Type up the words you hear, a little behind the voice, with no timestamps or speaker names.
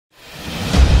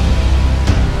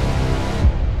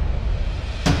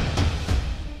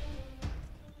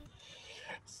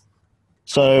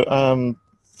So,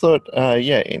 thought,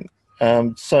 yeah.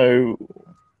 While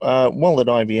at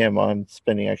IBM, I'm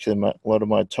spending actually a lot of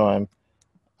my time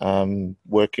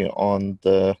working on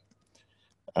the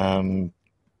um,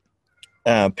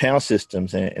 power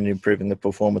systems and improving the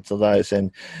performance of those.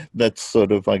 And that's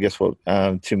sort of, I guess, what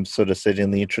Tim sort of said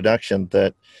in the introduction,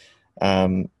 that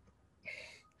um,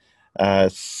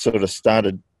 sort of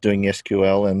started doing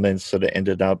SQL and then sort of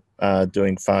ended up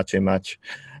doing far too much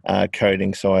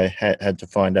coding. So I had to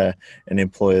find an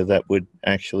employer that would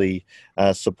actually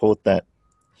support that.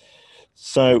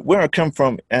 So where I come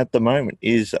from at the moment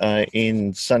is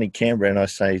in sunny Canberra, and I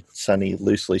say sunny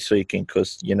loosely speaking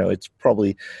because it's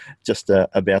probably just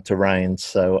about to rain.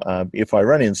 So if I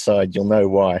run inside, you'll know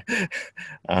why.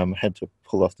 Had to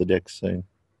pull off the deck soon.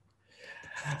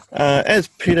 As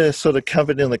Peter sort of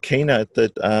covered in the keynote,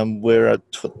 that we're at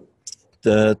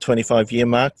the 25-year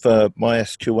mark for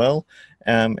MySQL,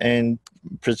 and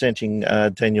presenting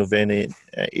Daniel Van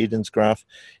Eden's graph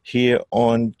here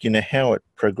on how it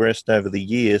progressed over the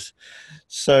years.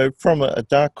 So from a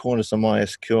dark corners of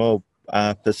MySQL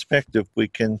perspective, we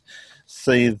can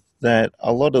see that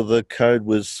a lot of the code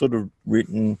was sort of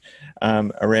written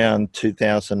around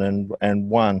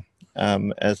 2001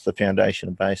 as the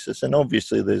foundation basis, and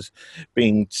obviously there's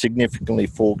been significantly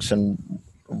forks and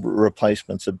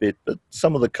replacements a bit, but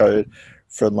some of the code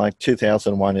from like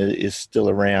 2001 is still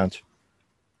around.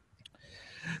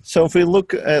 So if we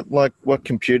look at like what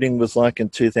computing was like in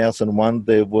 2001,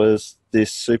 there was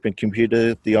this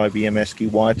supercomputer, the IBM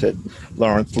ASCII-White at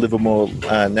Lawrence Livermore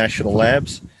National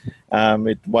Labs.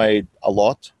 It weighed a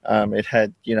lot. It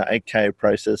had 8K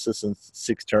processors and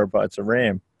 6 terabytes of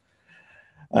RAM.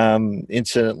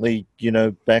 Incidentally,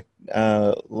 back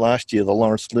last year, the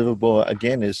Lawrence Livermore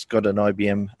again has got an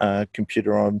IBM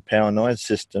computer on Power 9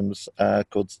 systems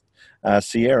called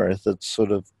Sierra. That's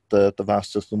sort of the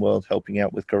fastest in the world, helping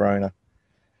out with Corona.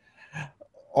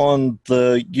 On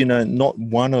the, not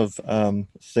one of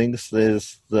things,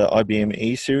 there's the IBM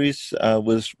E series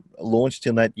was launched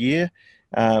in that year.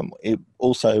 It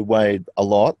also weighed a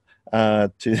lot.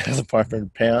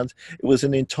 2,500 pounds. It was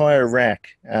an entire rack,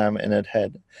 and it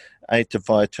had 8 to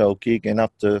 512 gig and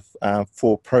up to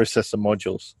 4 processor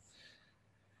modules.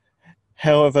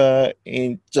 However,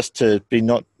 just to be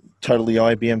not totally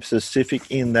IBM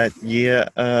specific, in that year,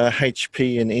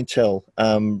 HP and Intel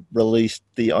released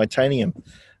the Itanium,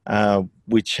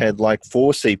 which had like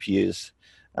 4 CPUs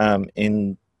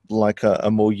in like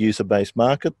a more user-based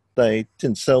market. They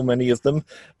didn't sell many of them.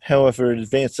 However, it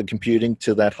advanced the computing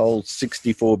to that whole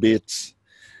 64 bits.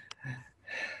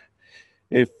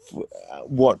 If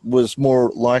what was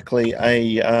more likely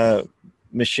a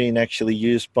machine actually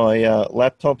used by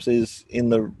laptops is in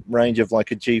the range of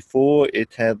like a G4,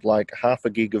 it had like half a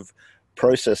gig of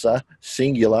processor,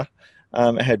 singular.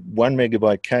 It had 1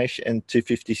 megabyte cache and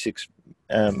 256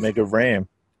 meg of RAM.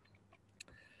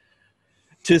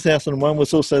 2001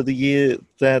 was also the year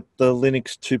that the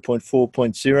Linux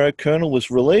 2.4.0 kernel was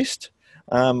released.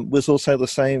 Was also the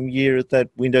same year that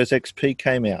Windows XP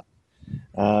came out.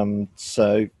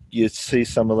 So you see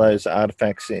some of those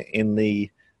artifacts in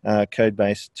the code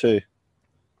base too.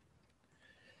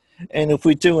 And if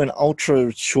we do an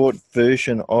ultra short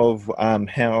version of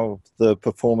how the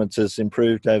performance has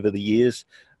improved over the years,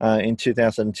 in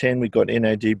 2010 we got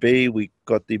NODB, we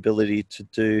got the ability to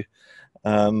do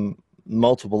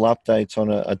multiple updates on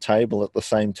a table at the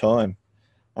same time,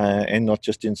 and not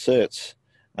just inserts.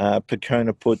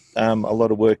 Percona put a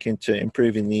lot of work into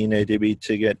improving the NODB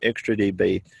to get extra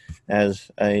DB as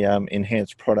a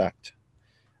enhanced product.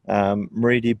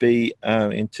 MariaDB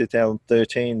in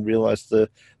 2013 realized the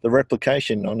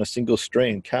replication on a single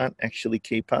stream can't actually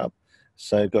keep up,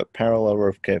 so got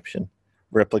parallel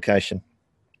replication.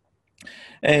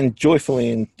 And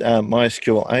joyfully in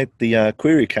MySQL 8, the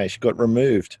query cache got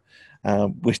removed,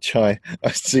 which I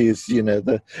see as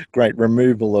the great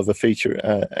removal of a feature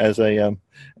as a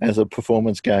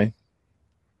performance gain.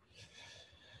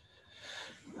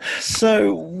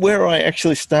 So where I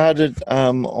actually started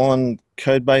on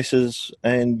code bases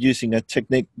and using a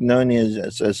technique known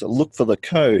as a look for the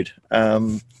code,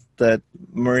 that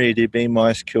MariaDB,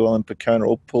 MySQL, and Percona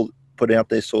all put out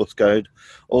their source code,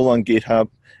 all on GitHub,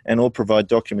 and all provide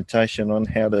documentation on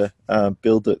how to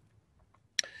build it.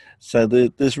 So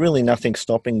there's really nothing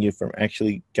stopping you from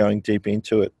actually going deep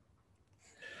into it.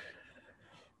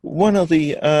 One of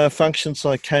the functions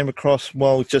I came across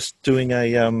while just doing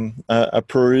a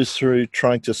peruse through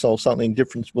trying to solve something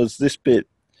different was this bit.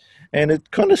 And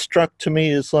it kind of struck to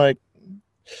me as like,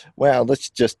 wow, that's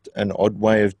just an odd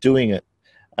way of doing it.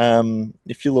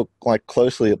 If you look like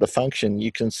closely at the function,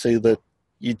 you can see that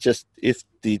you just, if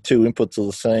the two inputs are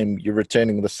the same, you're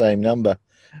returning the same number.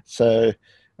 So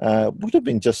would have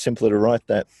been just simpler to write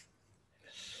that.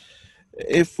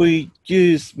 If we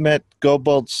use Matt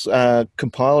Godbold's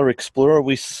compiler explorer,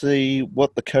 we see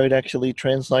what the code actually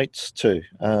translates to,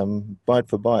 byte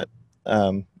for byte.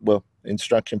 Well,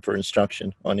 instruction for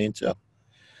instruction on Intel.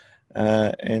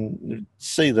 And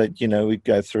see that, we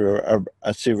go through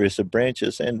a series of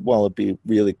branches, and while it'd be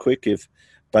really quick if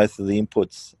both of the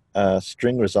inputs are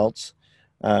string results,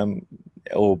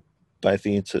 or both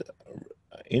the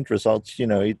int results,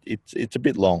 it's a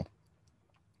bit long.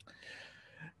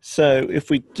 So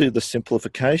if we do the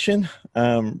simplification,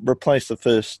 replace the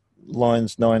first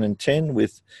lines 9 and 10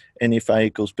 with and if A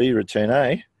equals B, return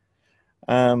A,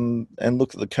 and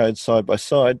look at the code side by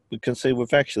side, we can see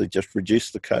we've actually just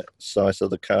reduced the size of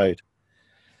the code.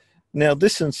 Now,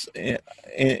 this is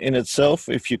in itself,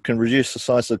 if you can reduce the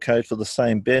size of the code for the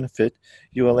same benefit,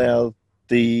 you allow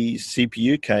the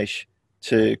CPU cache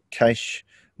to cache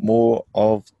more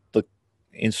of the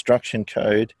instruction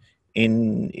code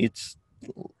in its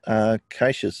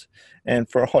caches. And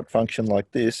for a hot function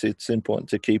like this, it's important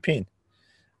to keep in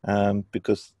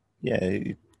because,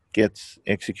 it gets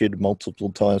executed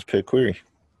multiple times per query.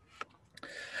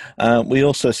 We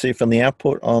also see from the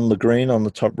output on the green on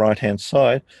the top right-hand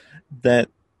side that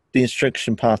the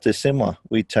instruction path is similar.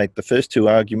 We take the first two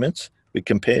arguments, we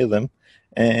compare them,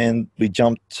 and we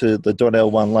jump to the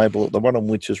 .l1 label at the bottom,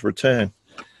 which is return.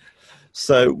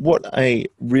 So what a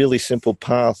really simple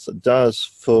path does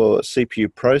for CPU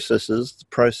processors, the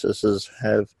processors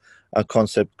have a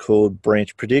concept called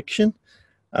branch prediction.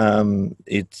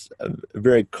 It's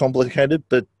very complicated,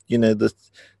 but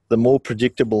the more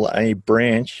predictable a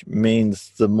branch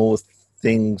means the more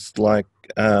things like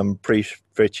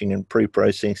pre-fetching and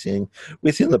pre-processing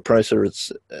within the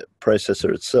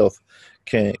processor itself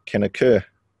can occur.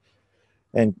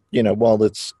 And, while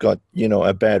it's got,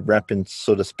 a bad rap in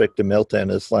sort of Spectre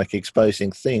Meltdown as like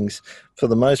exposing things, for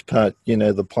the most part, the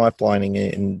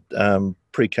pipelining and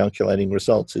pre-calculating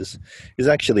results is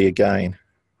actually a gain.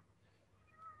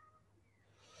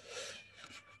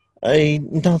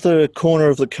 Another corner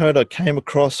of the code I came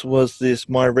across was this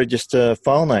myregister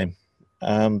file name.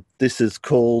 This is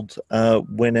called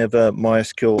whenever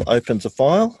MySQL opens a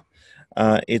file.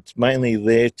 It's mainly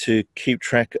there to keep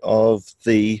track of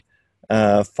the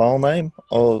file name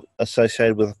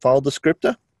associated with a file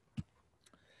descriptor,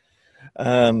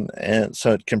 and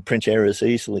so it can print errors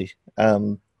easily.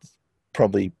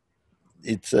 Probably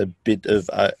it's a bit of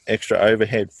extra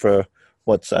overhead for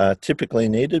what's typically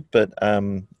needed, but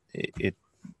it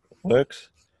works.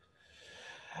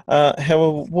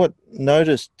 However, what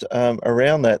noticed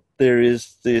around that, there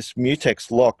is this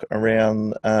mutex lock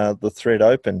around the thread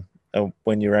open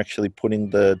when you're actually putting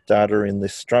the data in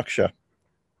this structure.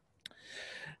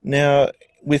 Now,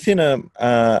 within a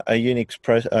Unix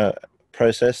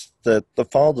process, the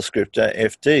file descriptor,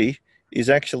 FD, is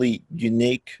actually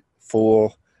unique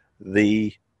for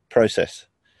the process.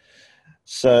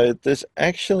 So there's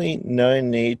actually no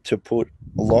need to put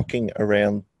locking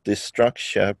around this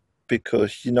structure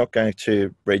because you're not going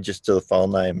to register the file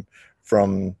name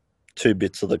from 2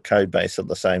 bits of the code base at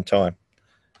the same time.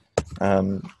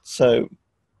 So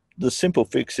the simple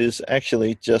fix is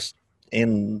actually just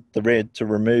in the red to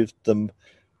remove the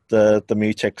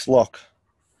mutex lock.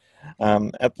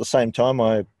 At the same time,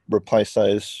 I replace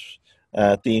those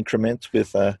the increments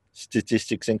with a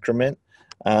statistics increment.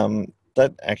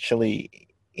 That actually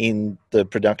in the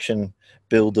production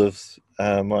build of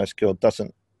MySQL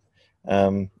doesn't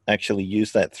actually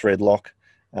use that thread lock.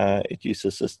 It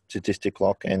uses a statistic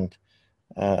lock, and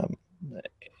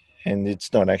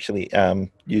it's not actually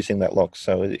using that lock,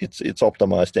 so it's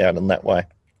optimized out in that way.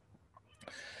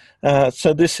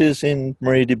 So this is in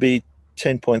MariaDB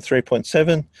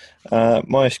 10.3.7.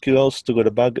 MySQL still got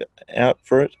a bug out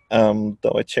for it,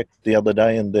 though I checked the other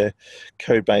day and the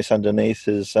code base underneath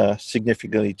has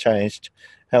significantly changed.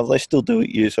 However, they still do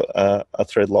use a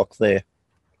thread lock there.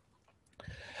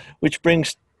 Which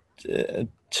brings to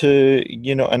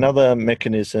another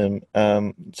mechanism,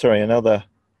 another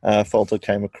fault I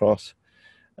came across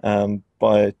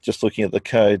by just looking at the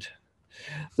code.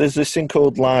 There's this thing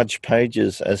called large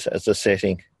pages as a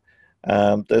setting.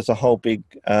 There's a whole big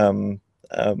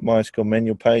MySQL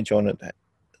manual page on it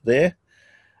there.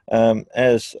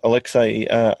 As Alexei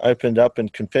opened up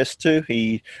and confessed to,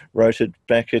 he wrote it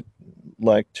back at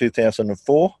like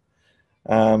 2004.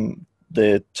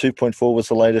 The 2.4 was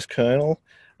the latest kernel.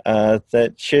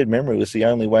 That shared memory was the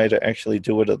only way to actually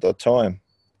do it at the time.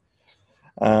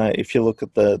 If you look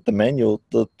at the manual,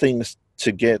 the things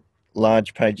to get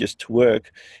large pages to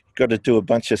work, got to do a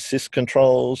bunch of sys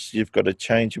controls. You've got to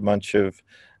change a bunch of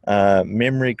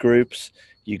memory groups.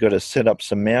 You've got to set up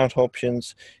some mount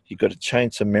options. You've got to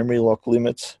change some memory lock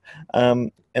limits.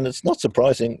 And it's not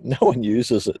surprising, no one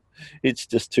uses it. It's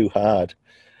just too hard.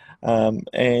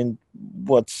 And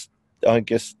what's, I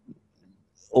guess,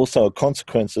 also a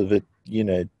consequence of it,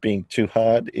 being too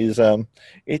hard is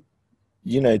it,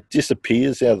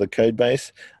 disappears out of the code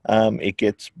base. It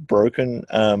gets broken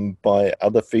by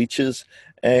other features,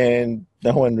 and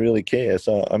no one really cares.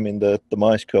 I mean, the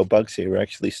MySQL bugs here are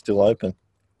actually still open.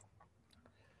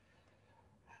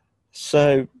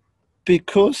 So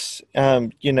because,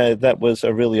 that was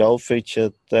a really old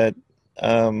feature, that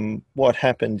what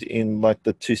happened in like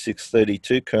the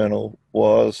 2632 kernel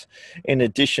was, in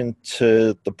addition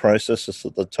to the processors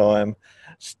at the time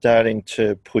starting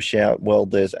to push out, well,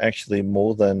 there's actually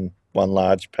more than one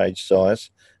large page size.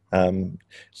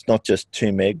 It's not just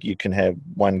 2 meg, you can have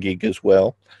 1 gig as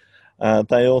well.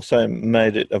 They also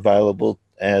made it available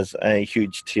as a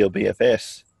huge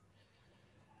TLBFS.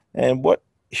 And what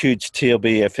huge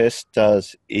TLBFS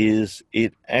does is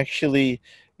it actually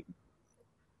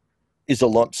is a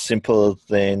lot simpler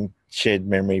than shared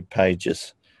memory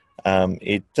pages.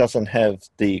 It doesn't have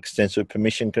the extensive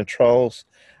permission controls.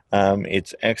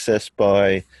 It's accessed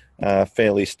by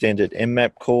fairly standard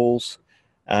mmap calls.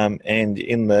 And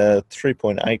in the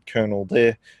 3.8 kernel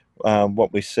there,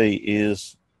 what we see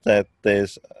is that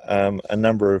there's a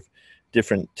number of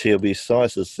different TLB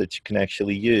sizes that you can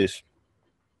actually use.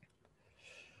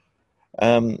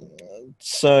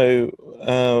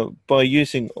 So by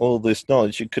using all this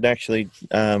knowledge, you could actually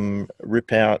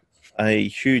rip out a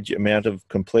huge amount of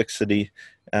complexity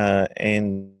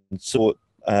and sort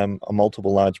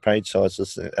multiple large page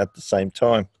sizes at the same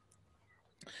time.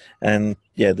 And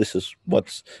yeah, this is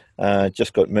what's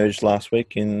just got merged last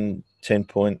week in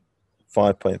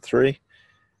 10.5.3,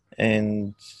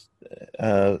 and there's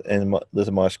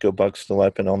a MySQL bug still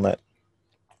open on that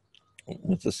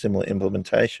with a similar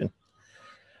implementation.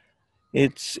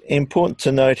 It's important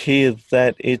to note here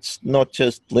that it's not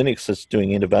just Linux that's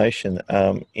doing innovation.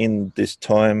 In this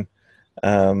time,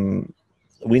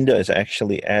 Windows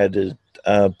actually added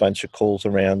a bunch of calls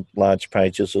around large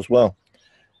pages as well.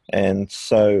 And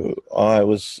so I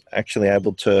was actually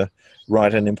able to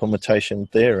write an implementation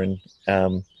there and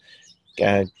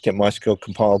get MySQL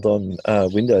compiled on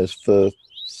Windows for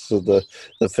the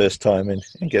first time and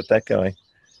get that going.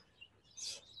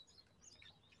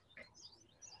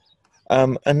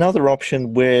 Another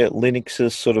option where Linux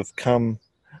has sort of come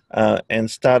and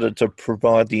started to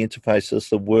provide the interfaces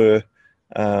that were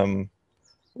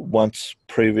once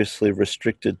previously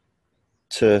restricted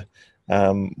to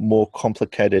more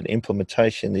complicated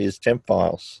implementation is temp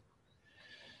files.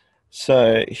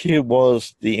 So here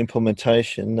was the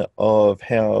implementation of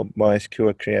how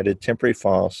MySQL created temporary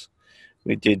files.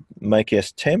 We did make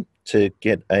temp to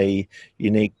get a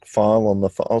unique file on the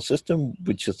file system,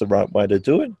 which is the right way to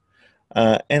do it.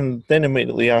 And then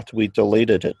immediately after, we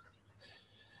deleted it.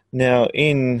 Now,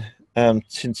 in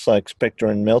since like Spectre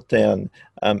and Meltdown,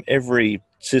 every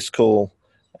syscall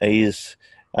is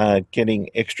getting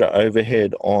extra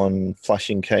overhead on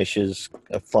flushing caches,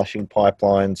 flushing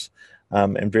pipelines,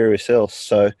 and various else.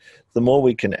 So the more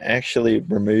we can actually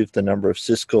remove the number of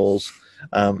syscalls,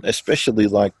 especially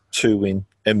like 2 in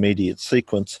immediate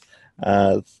sequence,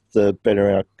 the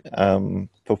better our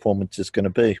performance is going to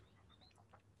be.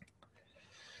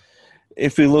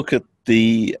 If we look at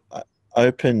the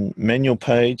open manual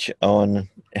page on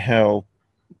how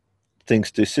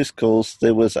things do syscalls,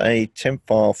 there was a temp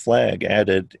file flag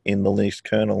added in the Linux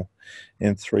kernel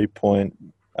in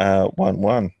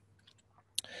 3.11.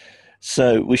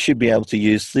 So we should be able to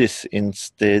use this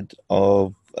instead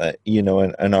of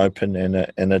an open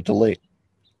and a delete.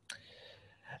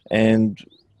 And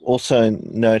also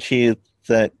note here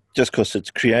that just because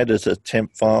it's created as a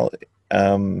temp file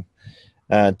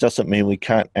doesn't mean we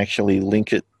can't actually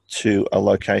link it to a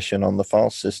location on the file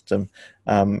system.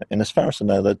 And as far as I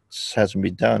know, that hasn't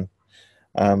been done.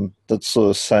 That sort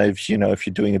of saves, if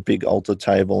you're doing a big alter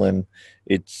table and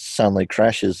it suddenly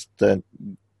crashes, that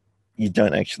you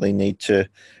don't actually need to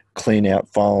clean out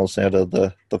files out of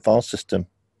the file system.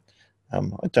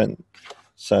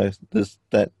 So there's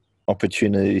that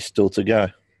opportunity still to go.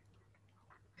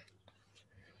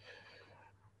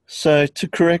 So to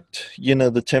correct,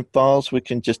 the temp files, we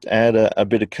can just add a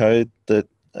bit of code that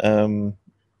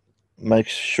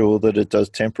makes sure that it does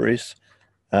temporaries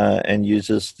and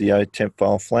uses the temp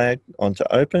file flag onto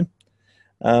open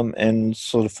and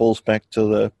sort of falls back to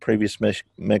the previous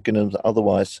mechanisms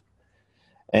otherwise.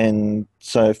 And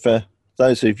so for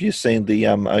those of you seen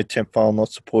the temp file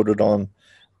not supported on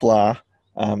blah,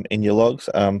 in your logs.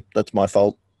 That's my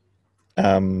fault.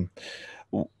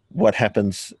 What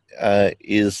happens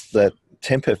is that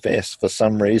tempfs for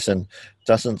some reason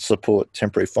doesn't support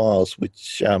temporary files,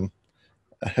 which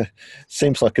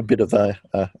seems like a bit of an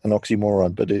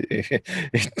oxymoron, but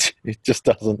it just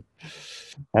doesn't.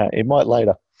 It might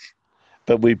later,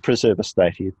 but we preserve a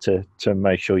state here to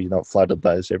make sure you're not flooded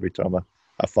those every time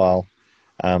a file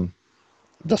um,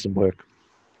 doesn't work.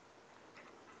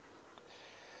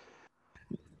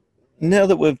 Now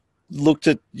that we've looked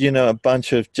at a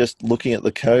bunch of just looking at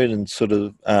the code and sort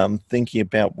of thinking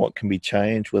about what can be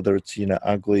changed, whether it's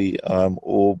ugly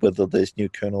or whether there's new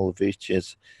kernel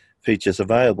features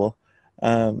available,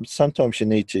 sometimes you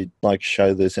need to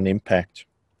show there's an impact,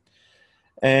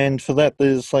 and for that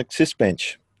there's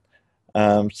sysbench.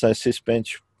 So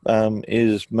sysbench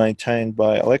is maintained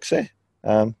by Alexa,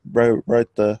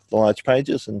 wrote the large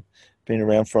pages and been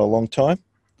around for a long time.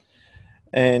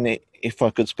 And if I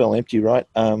could spell empty right,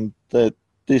 that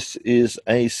this is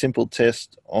a simple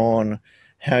test on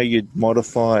how you'd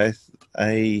modify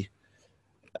a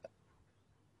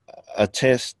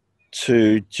test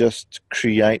to just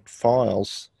create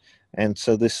files. And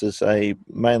so this is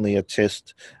mainly a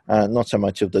test, not so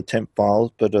much of the temp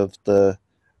files, but of the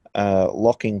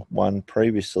locking one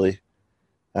previously,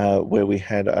 where we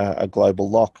had a global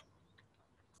lock.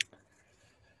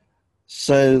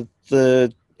 So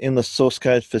in the source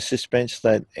code for sysbench,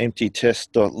 that empty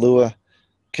test.lua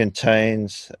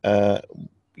contains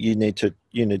you need to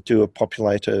do a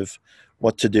populate of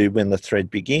what to do when the thread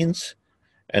begins,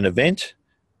 an event,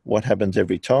 what happens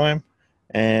every time,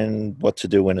 and what to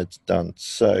do when it's done.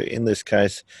 So in this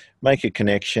case, make a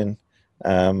connection,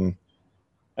 run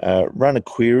a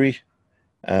query,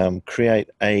 create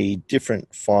a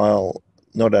different file,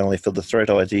 not only for the thread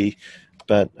ID,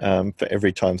 but for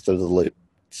every time through the loop.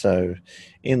 So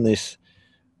in this,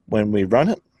 when we run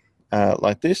it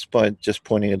like this, by just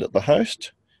pointing it at the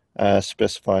host,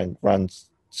 specifying run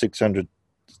 600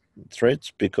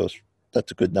 threads, because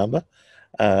that's a good number,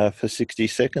 for 60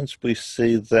 seconds, we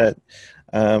see that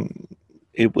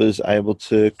it was able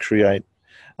to create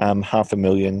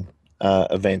 500,000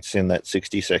 events in that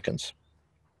 60 seconds,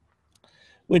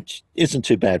 which isn't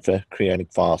too bad for creating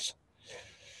files.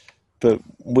 But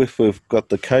if we've got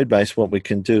the code base, what we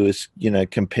can do is,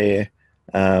 compare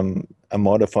a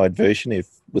modified version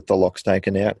with the locks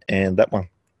taken out and that one.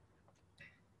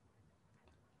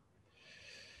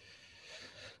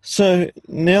 So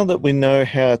now that we know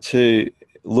how to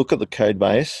look at the code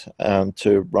base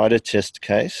to write a test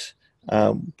case,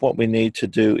 what we need to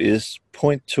do is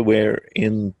point to where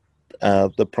in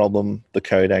the problem the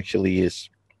code actually is.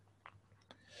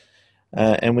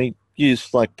 And we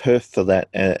use perf for that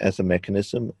as a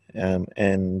mechanism,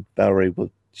 and Valerie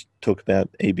will talk about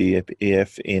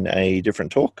eBEF in a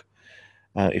different talk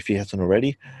if he hasn't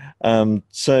already.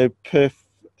 So perf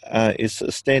is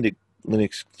a standard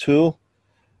Linux tool.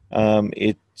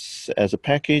 It's as a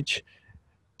package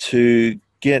to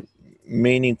get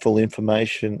meaningful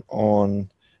information on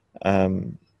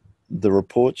the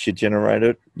reports you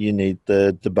generated. You need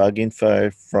the debug info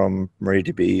from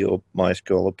MariaDB or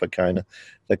MySQL or Percona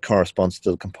that corresponds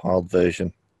to the compiled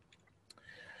version.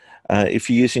 If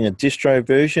you're using a distro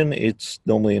version, it's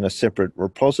normally in a separate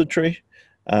repository.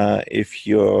 If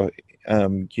you're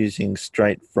using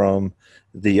straight from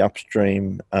the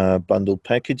upstream bundled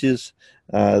packages,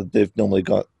 they've normally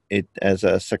got it as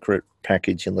a separate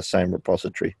package in the same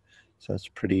repository. So it's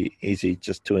pretty easy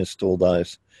just to install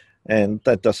those. And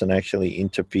that doesn't actually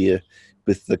interfere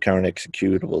with the current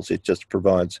executables. It just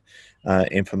provides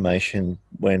information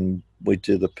when we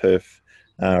do the perf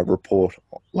report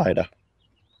later.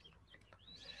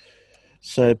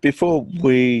 So before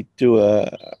we do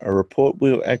a report,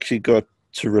 we've actually got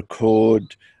to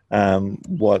record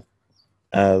what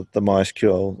the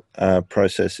MySQL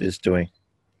process is doing.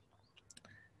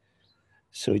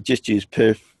 So we just use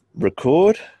perf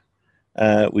record.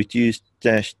 We'd use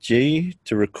 -G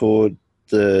to record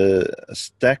the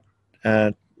stack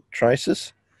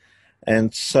traces.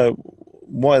 And so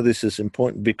why this is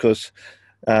important, because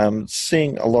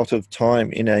seeing a lot of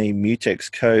time in a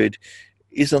mutex code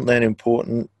isn't that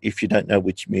important if you don't know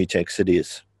which mutex it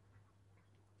is.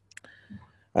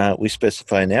 We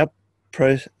specify an out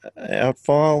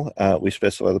file, we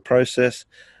specify the process,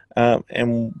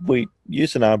 and we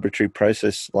use an arbitrary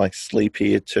process like sleep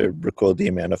here to record the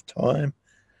amount of time.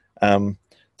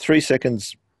 3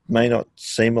 seconds may not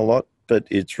seem a lot, but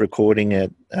it's recording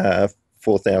at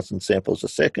 4,000 samples a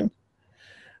second.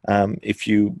 If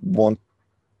you want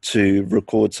to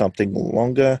record something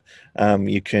longer,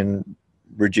 you can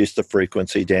reduce the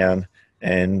frequency down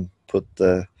and put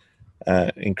the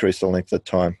increase the length of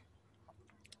time.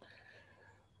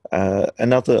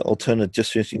 Another alternative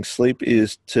just using sleep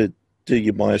is to do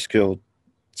your MySQL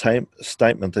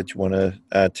statement that you want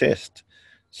to test.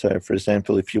 So, for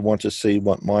example, if you want to see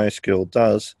what MySQL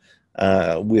does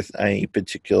with a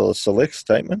particular select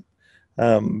statement,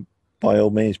 by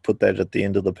all means, put that at the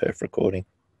end of the perf recording.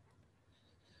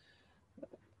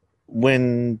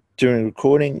 When doing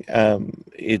recording,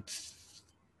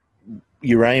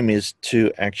 your aim is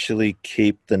to actually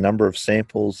keep the number of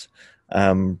samples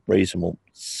reasonable.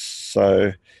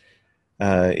 So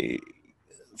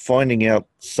finding out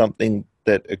something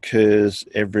that occurs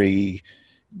every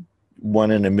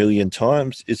 1 in a million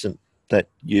times isn't that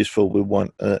useful. We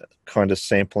want kind of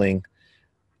sampling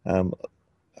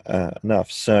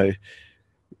enough. So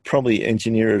probably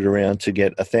engineer it around to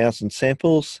get 1,000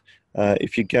 samples.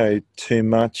 If you go too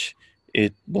much,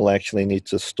 it will actually need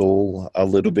to stall a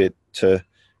little bit to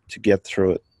get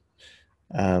through it,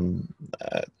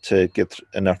 to get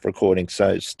enough recording.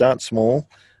 So start small,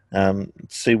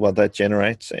 see what that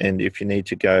generates, and if you need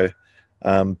to go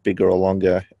bigger or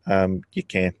longer, you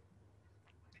can.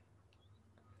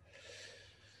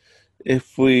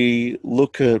 If we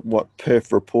look at what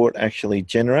perf report actually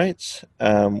generates,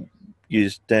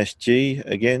 use -G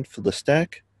again for the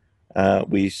stack.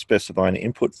 We specify an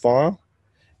input file,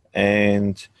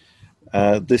 and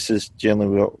this is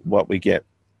generally what we get.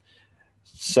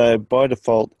 So by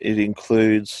default, it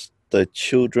includes the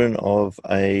children of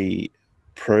a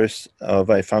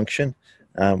function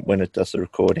when it does the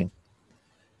recording.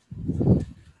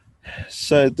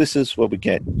 So this is what we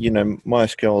get.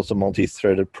 MySQL is a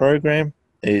multi-threaded program.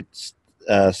 It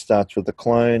starts with a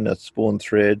clone, a spawn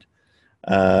thread.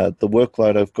 The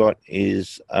workload I've got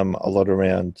is a lot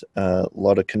around a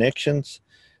lot of connections.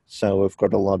 So we've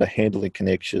got a lot of handling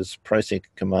connections, processing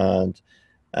command,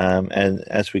 and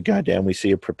as we go down, we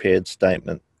see a prepared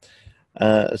statement.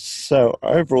 So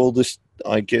overall, this,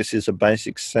 I guess, is a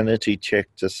basic sanity check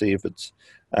to see if it's,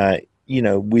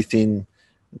 within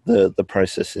the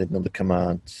processing of the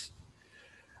commands.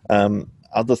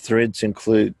 Other threads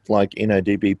include like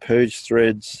InnoDB purge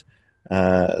threads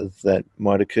that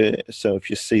might occur. So if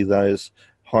you see those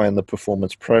high in the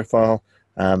performance profile,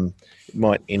 it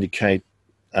might indicate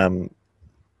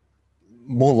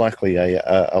more likely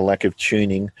a lack of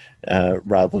tuning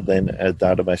rather than a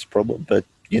database problem, but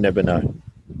you never know.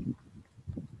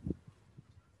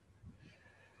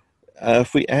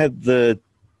 If we add the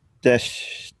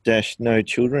 -no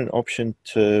children option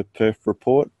to perf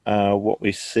report, what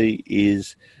we see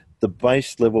is the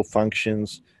base level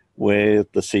functions where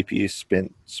the CPU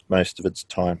spends most of its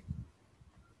time.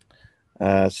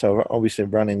 So obviously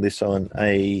running this on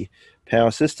a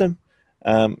power system,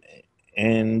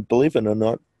 and believe it or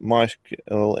not,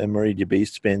 MySQL and MariaDB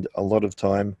spend a lot of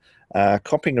time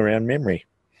copying around memory,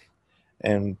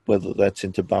 and whether that's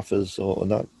into buffers or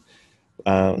not,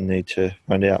 need to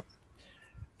find out.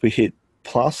 If we hit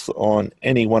plus on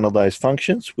any one of those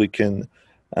functions, we can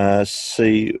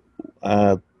see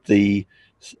the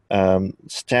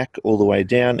stack all the way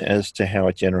down as to how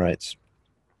it generates.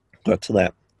 Got to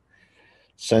that.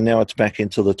 So now it's back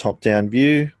into the top-down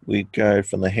view. We go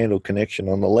from the handle connection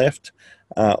on the left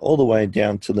all the way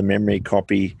down to the memory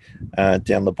copy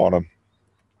down the bottom.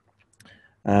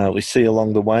 We see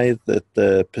along the way that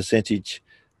the percentage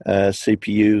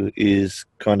CPU is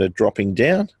kind of dropping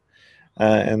down,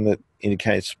 and that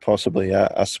indicates possibly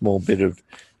a small bit of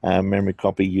memory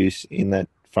copy use in that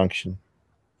function.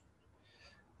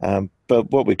 But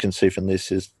what we can see from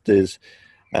this is there's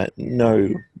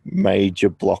no major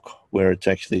block where it's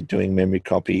actually doing memory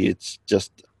copy. It's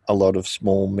just a lot of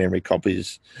small memory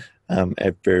copies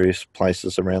at various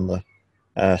places around the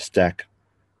stack.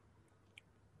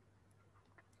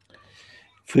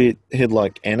 If we hit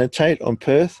like annotate on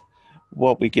perf,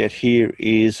 what we get here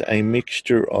is a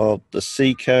mixture of the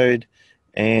C code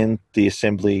and the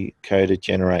assembly code it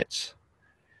generates.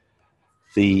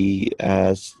 The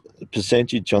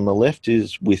percentage on the left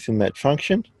is within that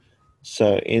function.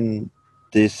 So in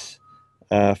this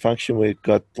function, we've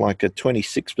got like a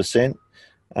 26%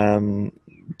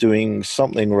 doing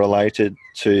something related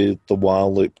to the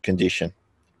while loop condition.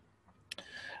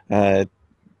 It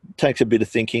takes a bit of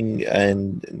thinking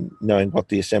and knowing what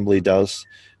the assembly does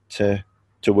to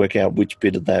work out which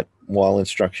bit of that while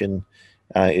instruction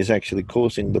is actually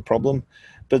causing the problem.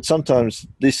 But sometimes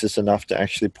this is enough to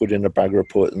actually put in a bug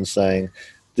report and saying,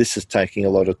 this is taking a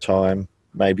lot of time,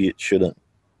 maybe it shouldn't,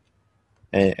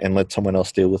 and let someone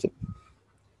else deal with it.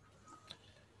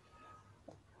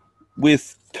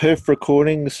 With perf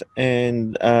recordings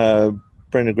and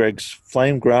Brendan Gregg's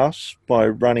flame graphs, by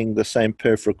running the same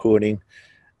perf recording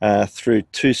through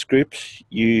two scripts,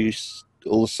 you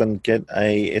all of a sudden get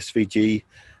a SVG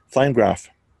flame graph.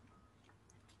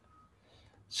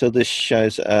 So this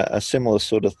shows a similar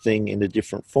sort of thing in a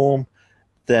different form,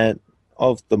 that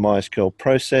of the MySQL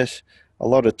process, a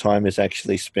lot of time is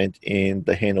actually spent in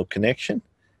the handle connection,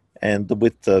 and the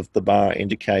width of the bar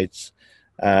indicates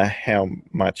how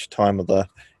much time of the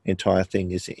entire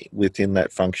thing is within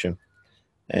that function,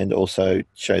 and also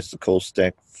shows the call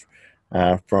stack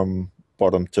from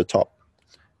bottom to top.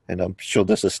 And I'm sure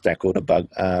there's a stack order bug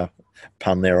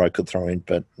pun there I could throw in,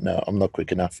 but no, I'm not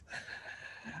quick enough.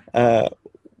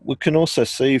 We can also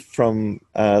see from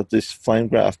this flame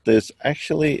graph, there's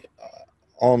actually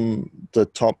on the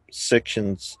top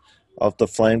sections of the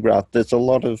flame graph, there's a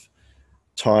lot of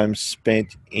time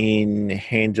spent in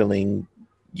handling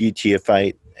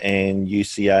UTF-8 and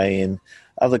UCA and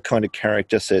other kind of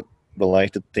character set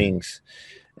related things.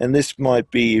 And this might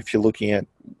be, if you're looking at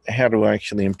how to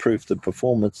actually improve the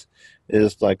performance,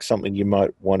 is like something you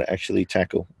might want to actually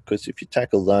tackle. Because if you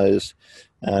tackle those,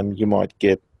 you might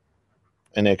get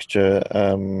an extra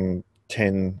 10%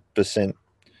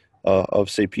 of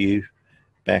CPU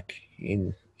back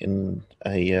in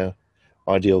a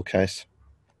ideal case.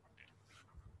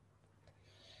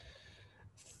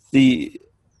 The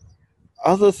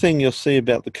other thing you'll see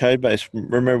about the codebase,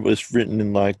 remember it was written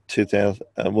in like 2000,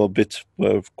 well, bits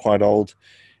were quite old,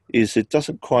 is it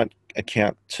doesn't quite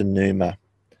account to NUMA.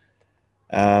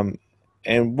 And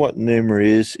what NUMA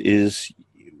is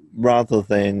rather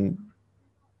than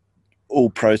all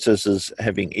processes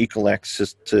having equal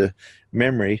access to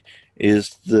memory,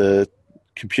 is the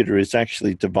computer is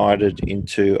actually divided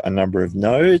into a number of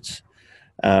nodes.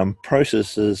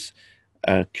 Processes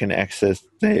can access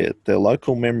their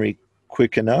local memory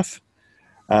quick enough.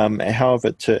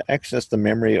 However, to access the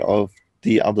memory of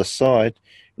the other side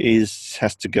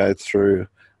has to go through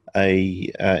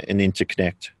an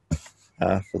interconnect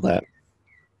for that.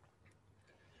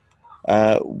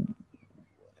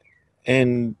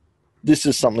 And this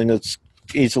is something that's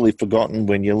easily forgotten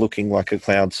when you're looking like a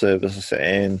cloud service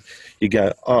and you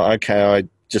go, oh, okay, I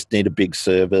just need a big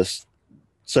service,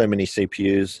 so many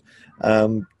CPUs.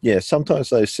 Yeah, sometimes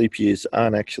those CPUs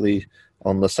aren't actually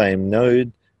on the same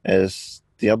node as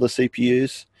the other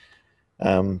CPUs.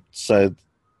 So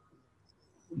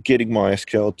getting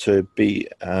MySQL to be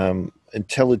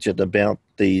intelligent about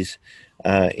these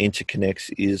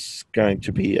interconnects is going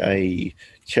to be a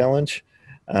challenge.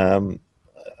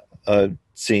 I've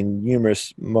seen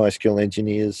numerous MySQL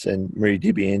engineers and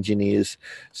MariaDB engineers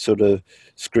sort of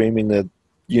screaming that,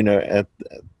 at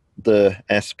the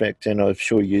aspect, and I'm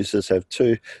sure users have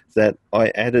too, that I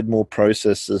added more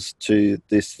processes to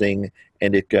this thing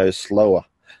and it goes slower.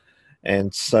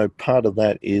 And so part of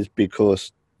that is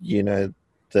because,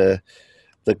 the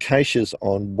caches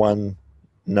on one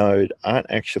node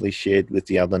aren't actually shared with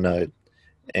the other node.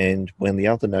 And when the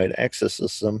other node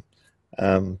accesses them,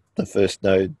 the first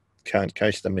node can't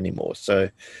cache them anymore.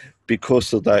 So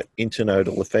because of that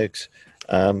internodal effects,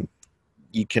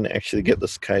 you can actually get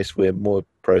this case where more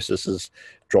processes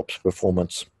drops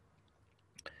performance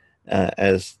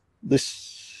as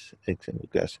this example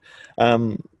goes.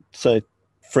 So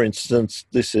for instance,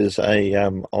 this is a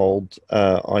old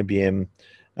IBM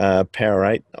Power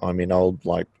 8. I mean old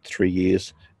like 3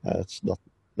 years. It's not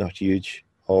huge,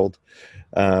 old.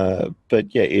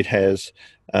 But yeah, it has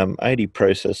 80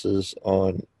 processors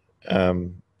on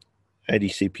 80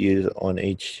 CPUs on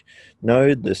each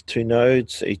node. There's 2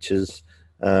 nodes, each is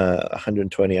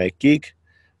 128 gig.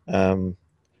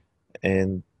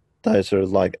 And those are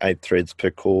like 8 threads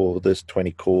per core. There's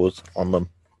 20 cores on them.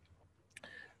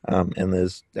 And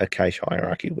there's a cache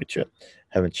hierarchy, which I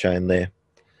haven't shown there.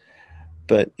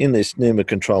 But in this NUMA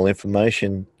control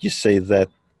information, you see that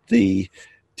the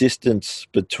distance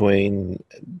between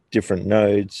different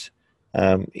nodes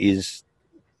is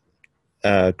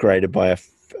graded by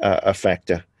a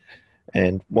factor.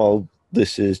 And while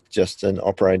this is just an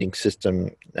operating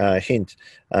system hint,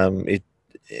 it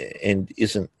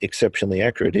isn't exceptionally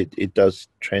accurate, it does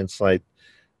translate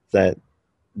that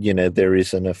there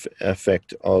is an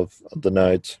effect of the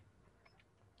nodes.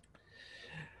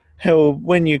 However,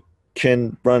 when you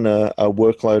can run a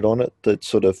workload on it that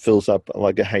sort of fills up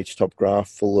like a HTOP graph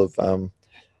full of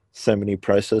so many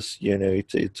processes,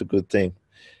 it's a good thing.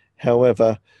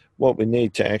 However, what we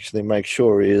need to actually make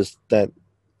sure is that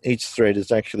each thread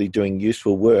is actually doing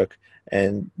useful work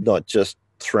and not just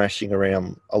thrashing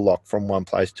around a lock from one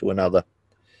place to another.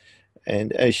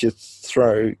 And as you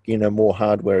throw, more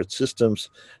hardware at systems,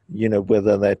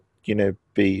 whether that,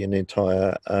 be an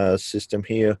entire system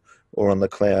here or on the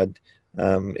cloud,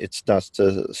 it starts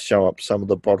to show up some of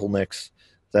the bottlenecks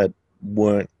that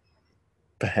weren't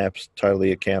perhaps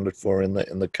totally accounted for in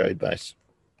the code base.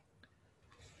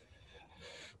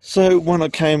 So one I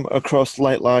came across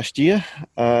late last year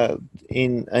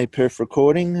in a perf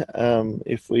recording,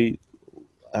 if we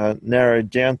narrow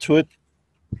down to it,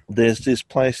 there's this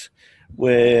place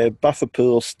where buffer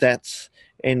pool stats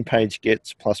end page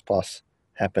gets ++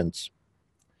 happens.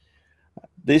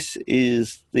 This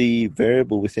is the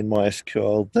variable within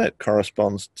MySQL that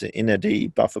corresponds to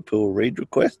inid buffer pool read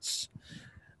requests.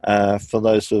 For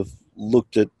those who've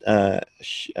looked at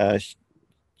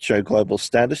show global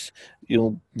status,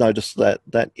 you'll notice that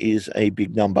that is a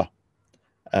big number,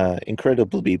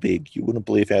 incredibly big. You wouldn't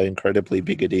believe how incredibly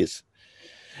big it is.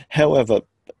 However,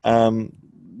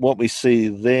 what we see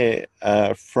there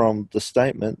from the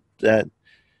statement that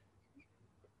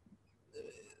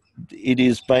it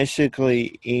is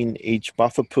basically in each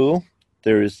buffer pool,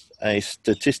 there is a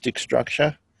statistic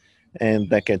structure, and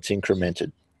that gets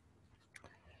incremented.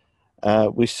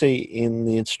 We see in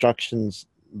the instructions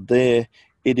there,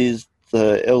 it is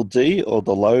the LD or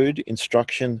the load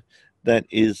instruction that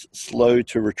is slow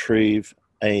to retrieve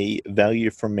a value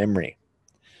from memory.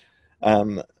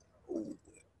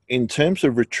 In terms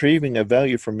of retrieving a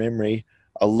value from memory,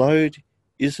 a load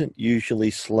isn't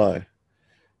usually slow.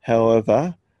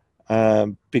 However,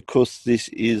 because this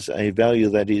is a value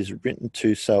that is written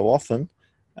to so often,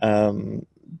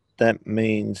 that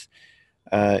means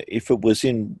if it was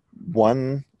in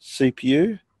one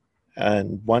CPU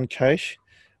and one cache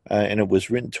and it was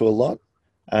written to a lot,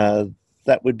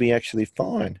 that would be actually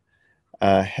fine.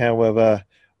 However,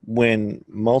 when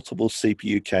multiple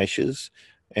CPU caches,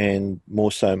 and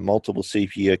more so multiple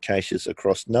CPU caches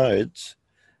across nodes,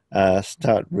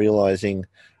 start realizing,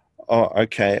 oh,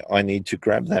 okay, I need to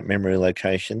grab that memory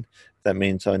location. That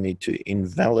means I need to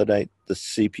invalidate the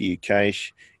CPU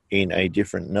cache in a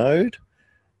different node.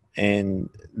 And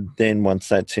then once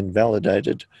that's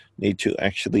invalidated, need to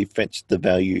actually fetch the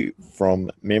value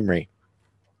from memory.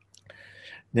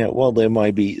 Now, while there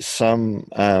may be some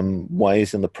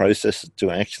ways in the process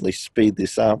to actually speed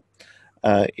this up,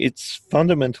 it's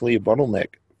fundamentally a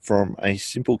bottleneck from a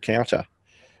simple counter.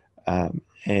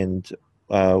 And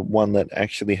one that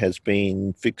actually has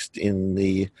been fixed in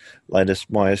the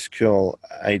latest MySQL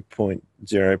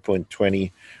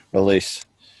 8.0.20 release.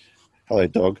 Hello,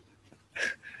 dog.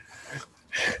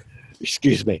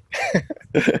 Excuse me.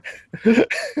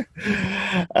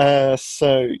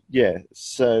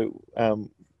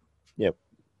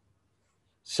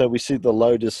 So we see the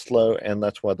load is slow, and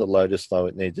that's why the load is slow.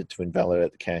 It needed to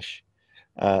invalidate the cache.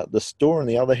 The store, on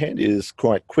the other hand, is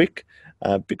quite quick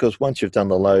because once you've done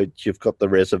the load, you've got the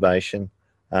reservation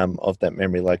of that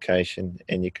memory location,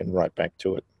 and you can write back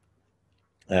to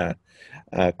it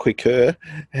quicker.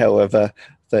 However,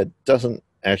 that doesn't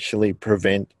actually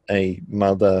prevent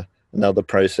another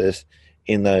process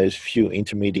in those few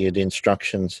intermediate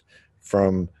instructions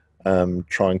from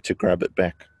trying to grab it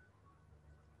back.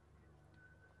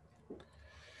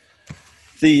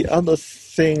 The other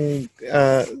thing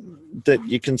that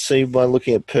you can see by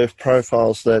looking at perf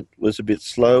profiles that was a bit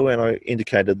slow, and I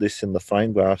indicated this in the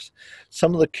frame graphs,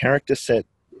 some of the character set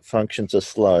functions are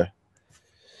slow.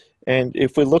 And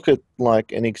if we look at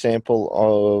like an example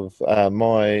of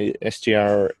my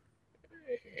str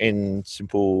in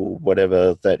simple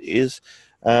whatever that is,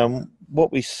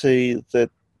 what we see that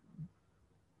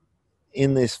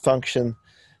in this function,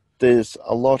 there's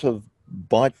a lot of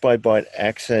byte by byte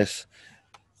access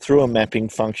through a mapping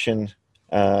function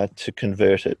to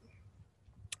convert it.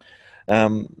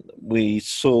 We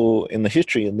saw in the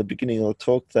history in the beginning of the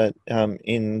talk that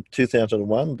in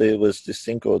 2001 there was this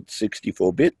thing called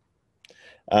 64-bit.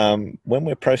 When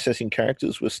we're processing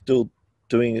characters, we're still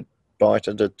doing it byte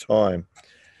at a time.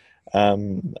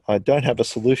 I don't have a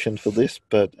solution for this,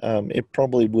 but it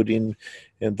probably would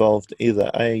involve either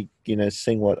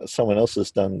seeing what someone else has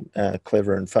done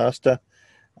clever and faster,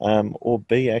 or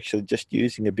B, actually just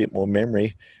using a bit more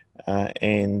memory,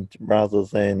 and rather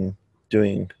than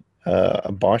doing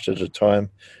a byte at a time,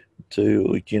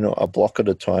 to a block at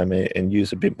a time, and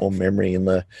use a bit more memory in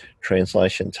the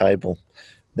translation table.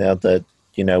 Now that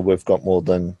we've got more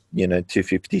than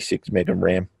 256 meg of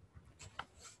RAM.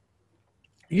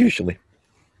 Usually.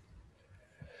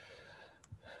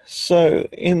 So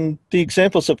in the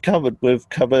examples we've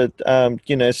covered,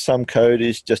 some code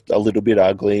is just a little bit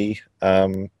ugly.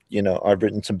 I've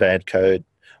written some bad code.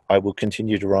 I will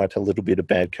continue to write a little bit of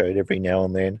bad code every now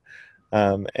and then,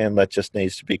 and that just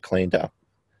needs to be cleaned up.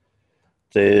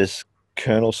 There's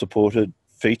kernel-supported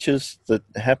features that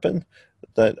happen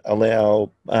that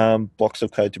allow blocks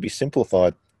of code to be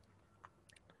simplified.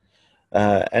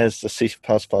 as the C++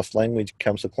 language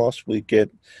comes across, we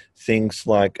get things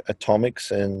like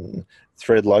atomics and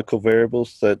thread local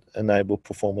variables that enable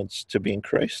performance to be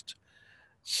increased.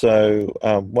 So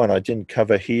one I didn't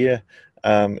cover here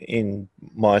in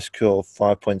MySQL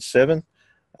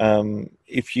 5.7,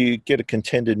 if you get a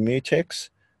contended mutex,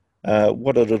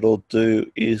 what it'll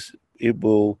do is it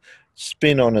will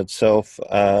spin on itself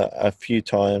a few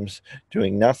times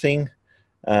doing nothing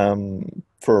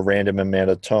for a random amount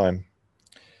of time.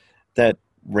 That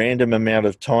random amount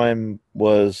of time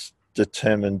was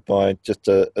determined by just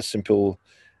a simple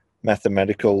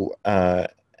mathematical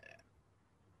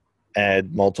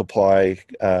add multiply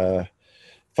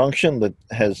function that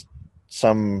has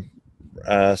some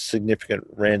significant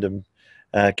random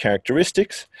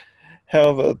characteristics.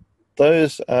 However,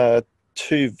 those are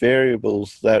two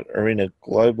variables that are in a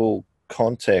global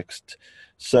context.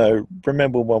 So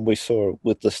remember when we saw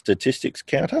with the statistics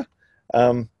counter,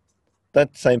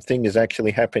 that same thing is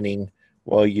actually happening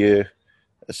while you're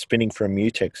spinning from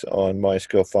mutex on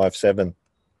MySQL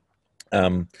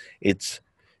 5.7. It's,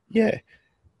 yeah,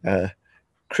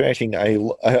 creating a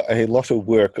lot of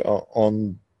work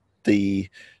on the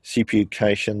CPU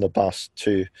cache and the bus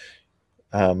to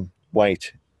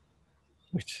wait,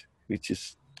 which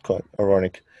is quite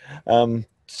ironic.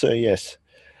 So yes.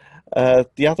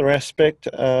 The other aspect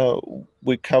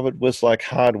we covered was like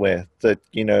hardware, that,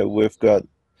 you know, we've got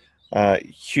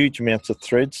huge amounts of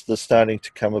threads that are starting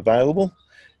to come available.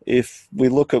 If we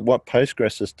look at what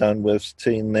Postgres has done, we've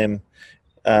seen them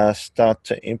start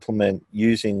to implement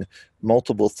using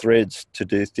multiple threads to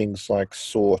do things like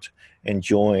sort and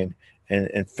join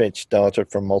and fetch data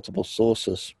from multiple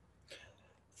sources.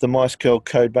 The MySQL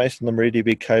codebase and the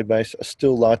MariaDB codebase are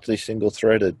still largely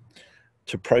single-threaded.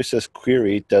 To process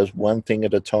query, it does one thing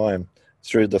at a time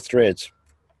through the threads,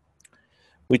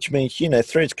 which means, you know,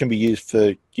 threads can be used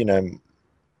for, you know,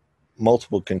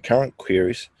 multiple concurrent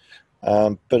queries,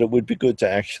 but it would be good to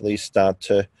actually start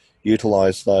to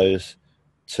utilize those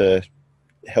to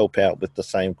help out with the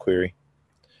same query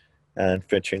and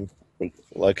fetching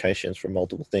locations from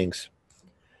multiple things.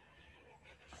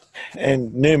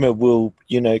 And NUMA will,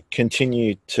 you know,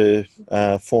 continue to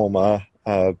form a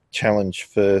challenge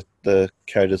for the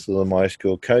coders of the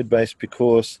MySQL codebase,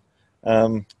 because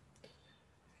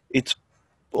it's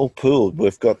all pooled.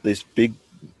 We've got this big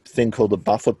thing called a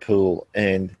buffer pool,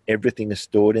 and everything is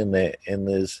stored in there, and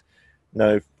there's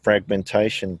no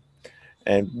fragmentation.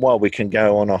 And while we can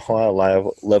go on a higher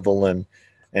level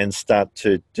and start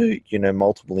to do, you know,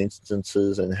 multiple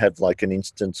instances and have like an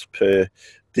instance per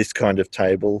this kind of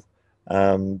table,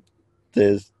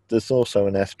 there's also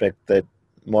an aspect that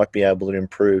might be able to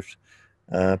improve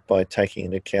by taking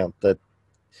into account that,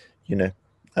 you know,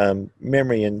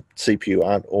 memory and CPU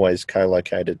aren't always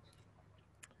co-located.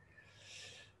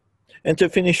 And to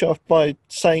finish off by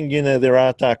saying, you know, there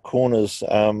are dark corners.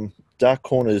 Dark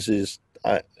corners is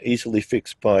easily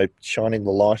fixed by shining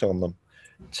the light on them,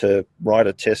 to write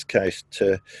a test case,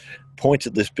 to point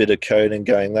at this bit of code and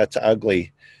going, that's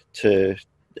ugly, to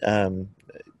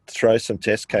throw some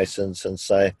test cases and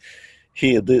say,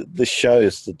 here, this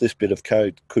shows that this bit of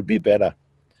code could be better.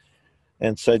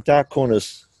 And so dark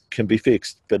corners can be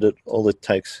fixed, but all it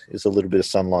takes is a little bit of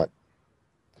sunlight.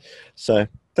 So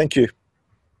thank you.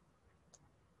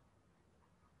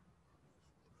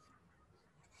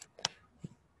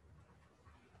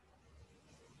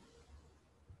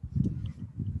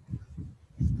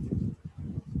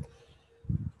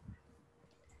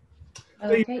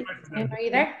 Okay, Sam, are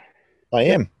you there? I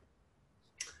am.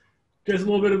 Just a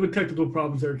little bit of a technical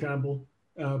problem there, Campbell,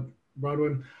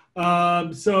 Brodwin.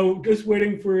 So just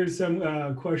waiting for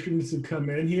some questions to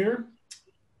come in here.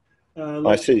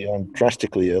 I see I'm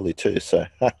drastically early too, so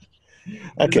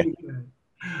okay.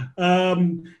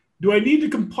 Do I need to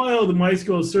compile the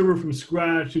MySQL server from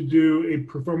scratch to do a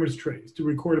performance trace, to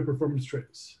record a performance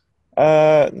trace?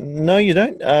 No, you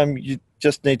don't. You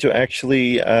just need to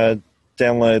actually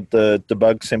download the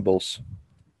debug symbols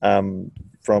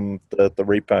from the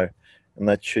repo, and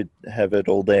that should have it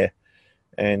all there.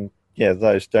 And yeah,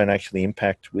 those don't actually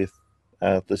impact with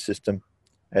the system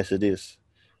as it is.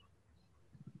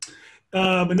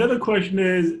 Another question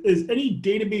is any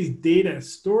database data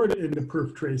stored in the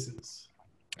perf traces?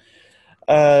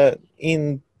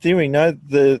 In theory, no.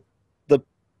 The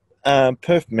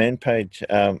perf man page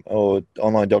or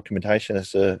online documentation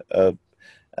has a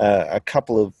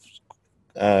couple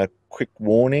of quick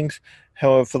warnings.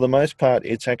 However, for the most part,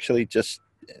 it's actually just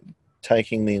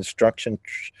taking the instruction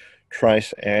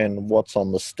trace and what's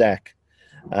on the stack.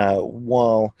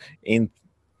 While in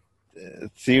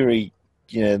theory,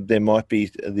 you know, there might be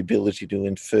the ability to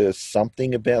infer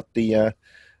something about the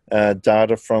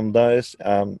data from those.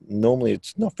 Normally,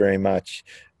 it's not very much.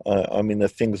 I mean, the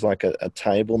things like a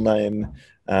table name,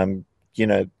 you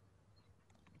know,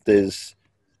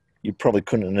 you probably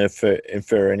couldn't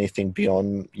infer anything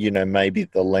beyond, you know, maybe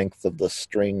the length of the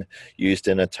string used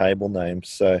in a table name.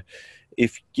 So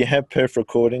if you have perf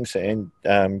recordings and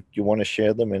you want to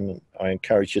share them, and I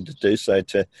encourage you to do so,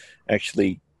 to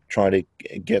actually try to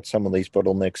get some of these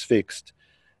bottlenecks fixed,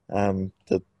 yeah,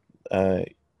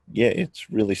 it's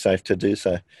really safe to do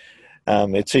so.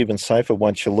 It's even safer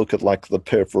once you look at like the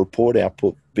perf report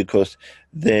output, because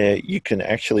there you can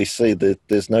actually see that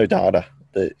there's no data,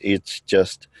 that it's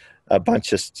just a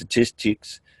bunch of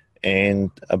statistics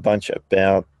and a bunch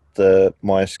about the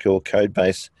MySQL code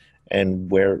base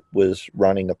and where it was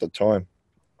running at the time.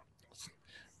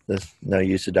 There's no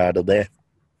user data there.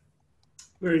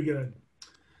 Very good.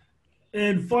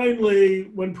 And finally,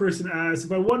 one person asked,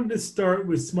 if I wanted to start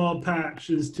with small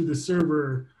patches to the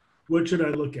server, what should I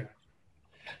look at?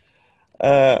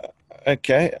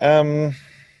 Okay.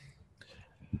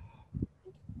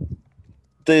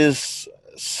 There's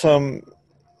some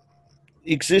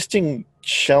existing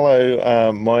shallow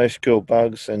MySQL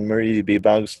bugs and MariaDB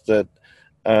bugs that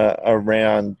are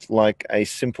around like a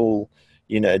simple,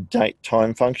 you know, date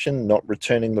time function not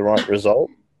returning the right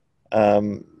result.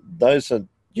 Those are,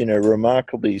 you know,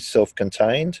 remarkably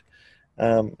self-contained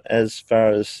as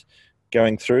far as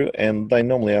going through, and they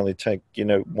normally only take, you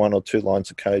know, 1 or 2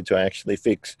 lines of code to actually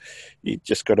fix. You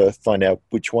just got to find out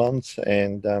which ones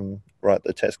and write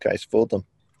the test case for them.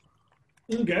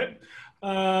 Okay.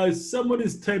 Someone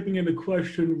is typing in a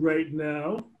question right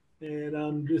now, and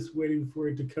I'm just waiting for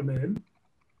it to come in.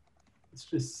 Let's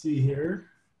just see here.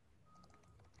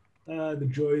 The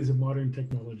joys of modern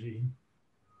technology.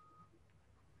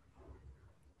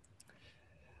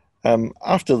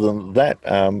 After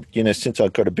that, you know, since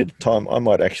I've got a bit of time, I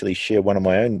might actually share one of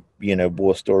my own, you know,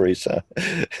 war stories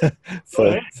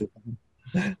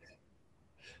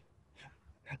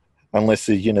unless,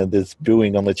 you know, there's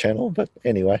booing on the channel. But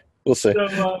anyway, we'll see.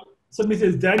 So somebody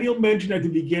says, Daniel mentioned at the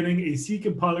beginning a C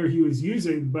compiler he was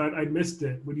using, but I missed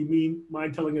it. What do you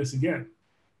mind telling us again?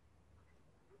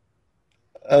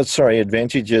 Sorry,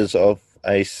 advantages of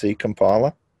a C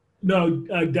compiler? No,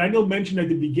 Daniel mentioned at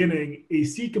the beginning a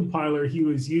C compiler he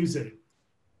was using.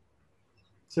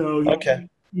 So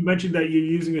you mentioned that you're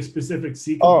using a specific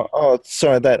C compiler. Oh,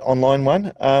 sorry, that online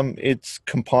one. It's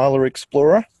Compiler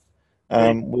Explorer,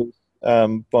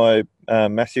 by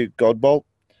Matthew Godbolt.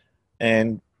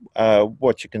 And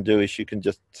what you can do is you can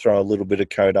just throw a little bit of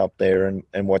code up there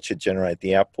and watch it generate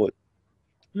the output.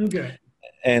 Okay.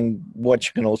 And what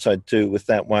you can also do with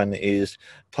that one is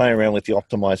play around with the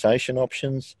optimization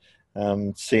options,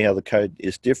 see how the code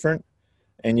is different.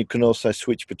 And you can also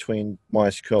switch between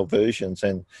MySQL versions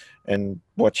and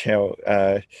watch how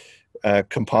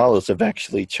compilers have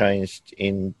actually changed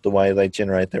in the way they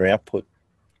generate their output.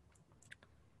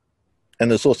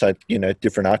 And there's also, you know,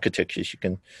 different architectures. You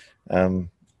can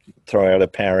throw out a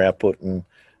power output and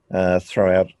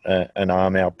throw out an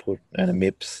ARM output and a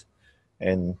MIPS,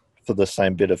 and for the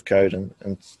same bit of code,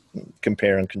 and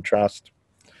compare and contrast.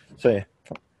 So yeah,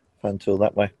 fun tool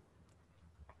that way.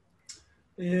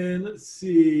 And let's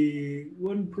see,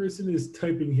 one person is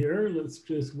typing here. Let's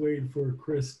just wait for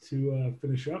Chris to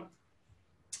finish up.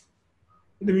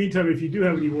 In the meantime, if you do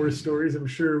have any war stories, I'm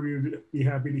sure we would be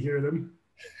happy to hear them.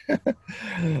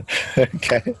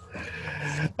 Okay.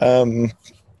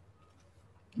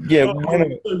 Yeah.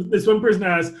 This one person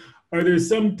asked, are there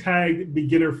some tagged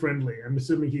beginner friendly? I'm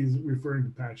assuming he's referring to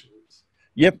patch notes.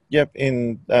 Yep.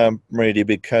 In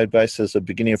MariaDB codebase, there's a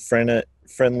beginner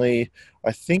friendly.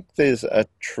 I think there's a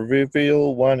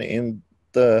trivial one in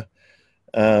the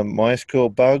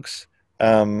MySQL bugs.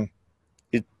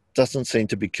 It doesn't seem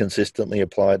to be consistently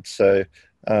applied. So,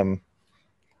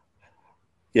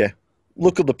 yeah,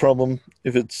 look at the problem.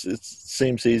 If it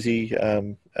seems easy,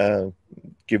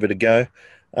 give it a go.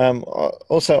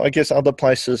 Also, I guess other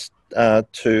places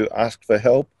to ask for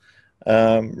help.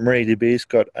 MariaDB's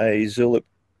got a Zulip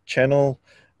channel.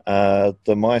 The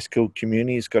MySQL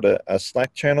community's got a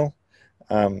Slack channel.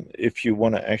 If you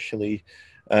want to actually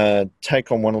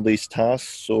take on one of these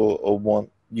tasks, or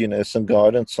want, you know, some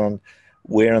guidance on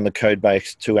where in the code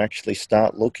base to actually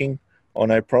start looking on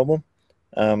a problem,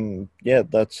 yeah,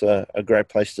 that's a great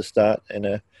place to start, and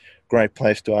a great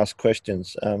place to ask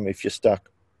questions if you're stuck.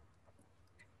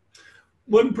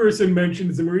 One person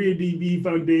mentions the MariaDB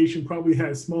Foundation probably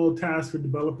has small tasks for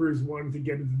developers wanting to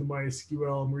get into the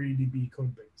MySQL MariaDB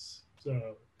code base.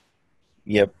 So,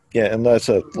 yep, yeah, and those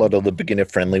are a lot of the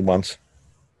beginner-friendly ones.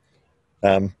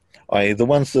 The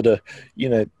ones that are, you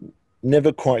know,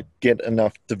 never quite get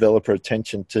enough developer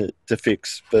attention to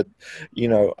fix, but, you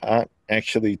know, aren't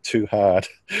actually too hard.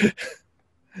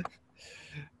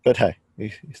 But hey,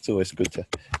 it's always good to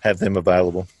have them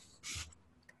available.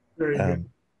 Very good.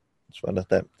 It's one of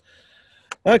that.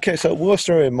 Okay, so war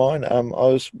story of mine. I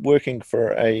was working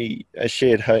for a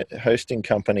shared hosting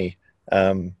company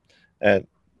at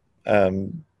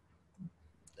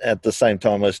the same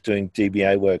time I was doing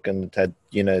DBA work, and had,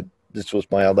 you know, this was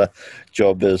my other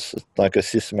job as like a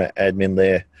system admin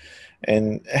there,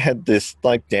 and had this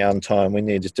like downtime. We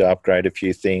needed to upgrade a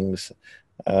few things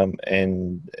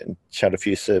and shut a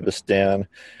few servers down.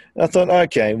 And I thought,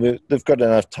 okay, they've got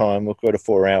enough time. We've got a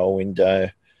 4-hour window.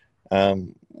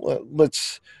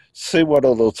 Let's see what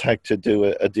it'll take to do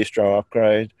a distro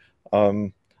upgrade.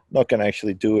 I'm not going to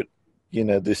actually do it, you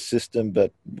know, this system,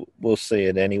 but we'll see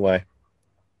it anyway.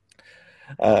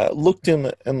 Looked in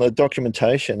the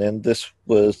documentation, and this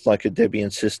was like a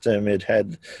Debian system. It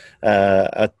had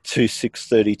a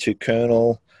 2632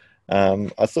 kernel.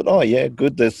 I thought, oh yeah,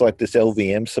 good. There's like this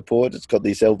LVM support. It's got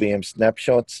these LVM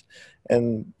snapshots,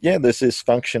 and yeah, there's this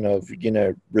function of, you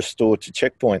know, restore to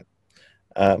checkpoint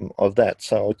of that.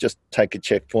 So I'll just take a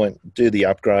checkpoint, do the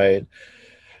upgrade,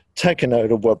 take a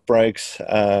note of what breaks,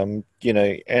 you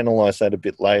know, analyze that a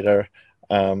bit later,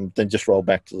 then just roll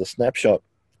back to the snapshot.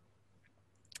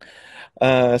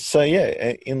 So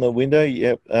yeah, in the window,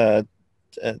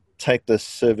 take the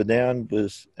server down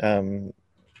was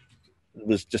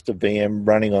just a VM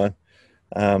running on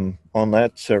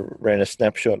that. So ran a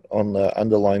snapshot on the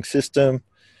underlying system,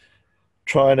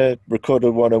 tried it,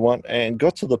 recorded what I want, and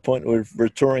got to the point where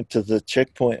returning to the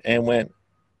checkpoint and went,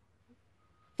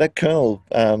 that kernel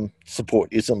support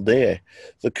isn't there.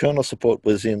 The kernel support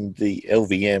was in the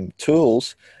LVM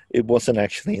tools. It wasn't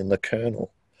actually in the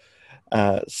kernel.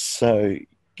 So,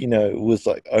 you know, it was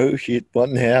like, oh shit, what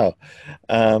now?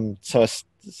 So I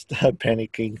started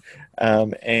panicking,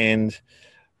 and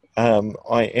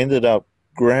I ended up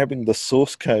grabbing the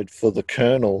source code for the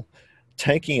kernel,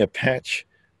 taking a patch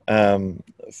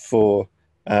for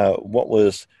what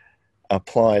was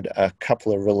applied a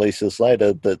couple of releases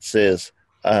later that says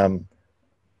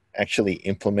actually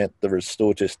implement the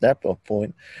restore to snapshot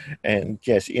point. And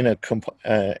yes, in a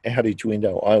outage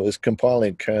window, I was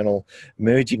compiling kernel,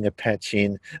 merging a patch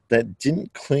in that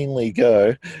didn't cleanly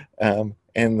go, and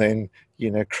then, you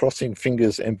know, crossing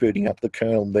fingers and booting up the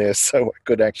kernel there so I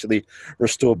could actually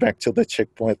restore back to the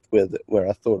checkpoint where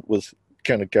I thought was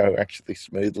going to go actually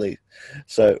smoothly.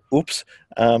 So, oops.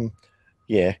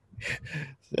 Yeah.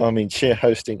 I mean, share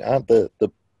hosting aren't the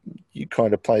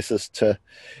kind of places to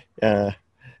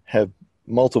have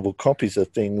multiple copies of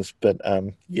things, but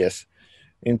yes,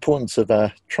 importance of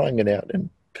trying it out and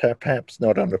perhaps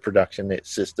not on a production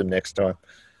system next time.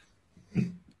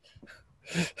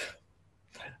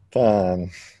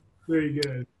 Very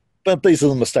good. But these are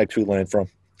the mistakes we learn from.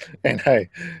 And hey,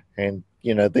 and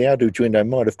you know, the outage window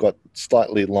might have got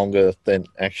slightly longer than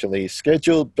actually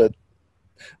scheduled, but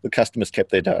the customers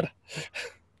kept their data.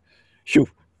 Phew,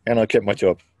 and I kept my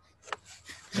job.